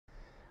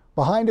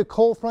Behind a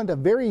cold front, a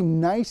very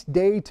nice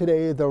day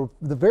today, the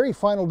very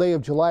final day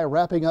of July,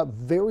 wrapping up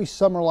very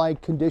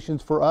summer-like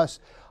conditions for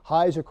us.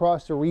 Highs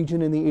across the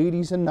region in the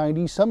 80s and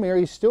 90s. Some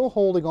areas still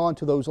holding on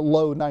to those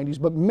low 90s,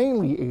 but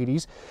mainly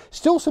 80s.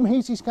 Still some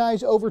hazy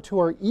skies over to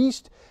our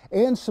east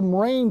and some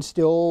rain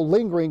still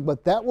lingering,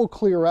 but that will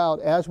clear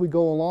out as we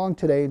go along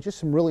today, and just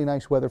some really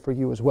nice weather for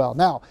you as well.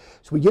 Now,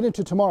 as we get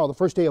into tomorrow, the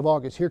first day of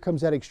August, here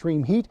comes that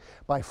extreme heat.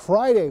 By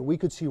Friday, we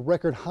could see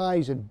record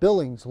highs in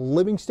Billings,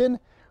 Livingston,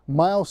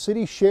 Miles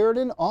City,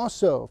 Sheridan,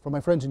 also from my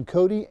friends in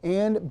Cody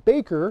and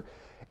Baker.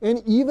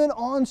 And even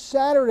on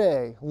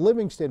Saturday,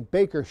 Livingston,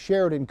 Baker,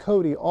 Sheridan,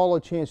 Cody, all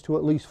a chance to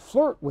at least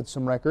flirt with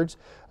some records.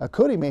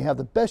 Cody may have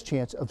the best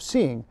chance of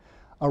seeing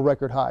a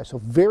record high. So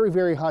very,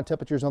 very hot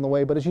temperatures on the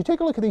way. But as you take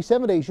a look at these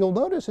 7 days, you'll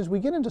notice as we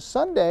get into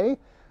Sunday,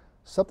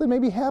 something may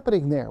be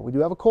happening there. We do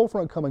have a cold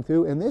front coming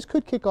through, and this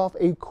could kick off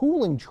a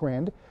cooling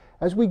trend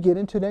as we get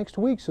into next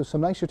week. So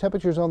some nicer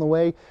temperatures on the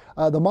way.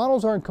 The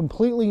models aren't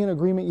completely in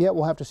agreement yet.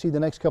 We'll have to see the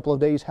next couple of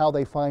days how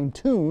they fine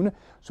tune.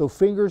 So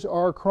fingers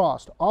are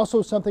crossed.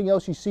 Also, something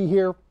else you see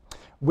here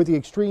with the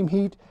extreme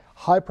heat,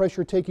 high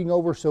pressure taking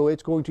over. So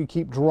it's going to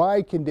keep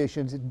dry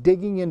conditions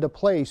digging into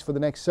place for the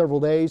next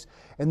several days.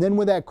 And then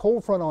when that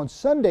cold front on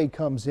Sunday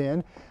comes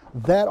in,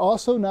 that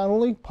also not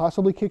only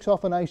possibly kicks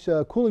off a nice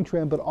cooling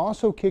trend, but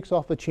also kicks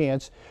off a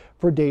chance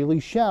for daily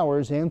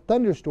showers and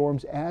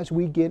thunderstorms as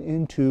we get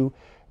into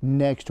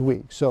next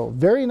week. So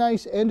very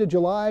nice end of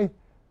July,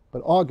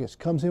 but August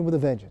comes in with a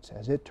vengeance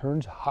as it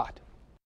turns hot.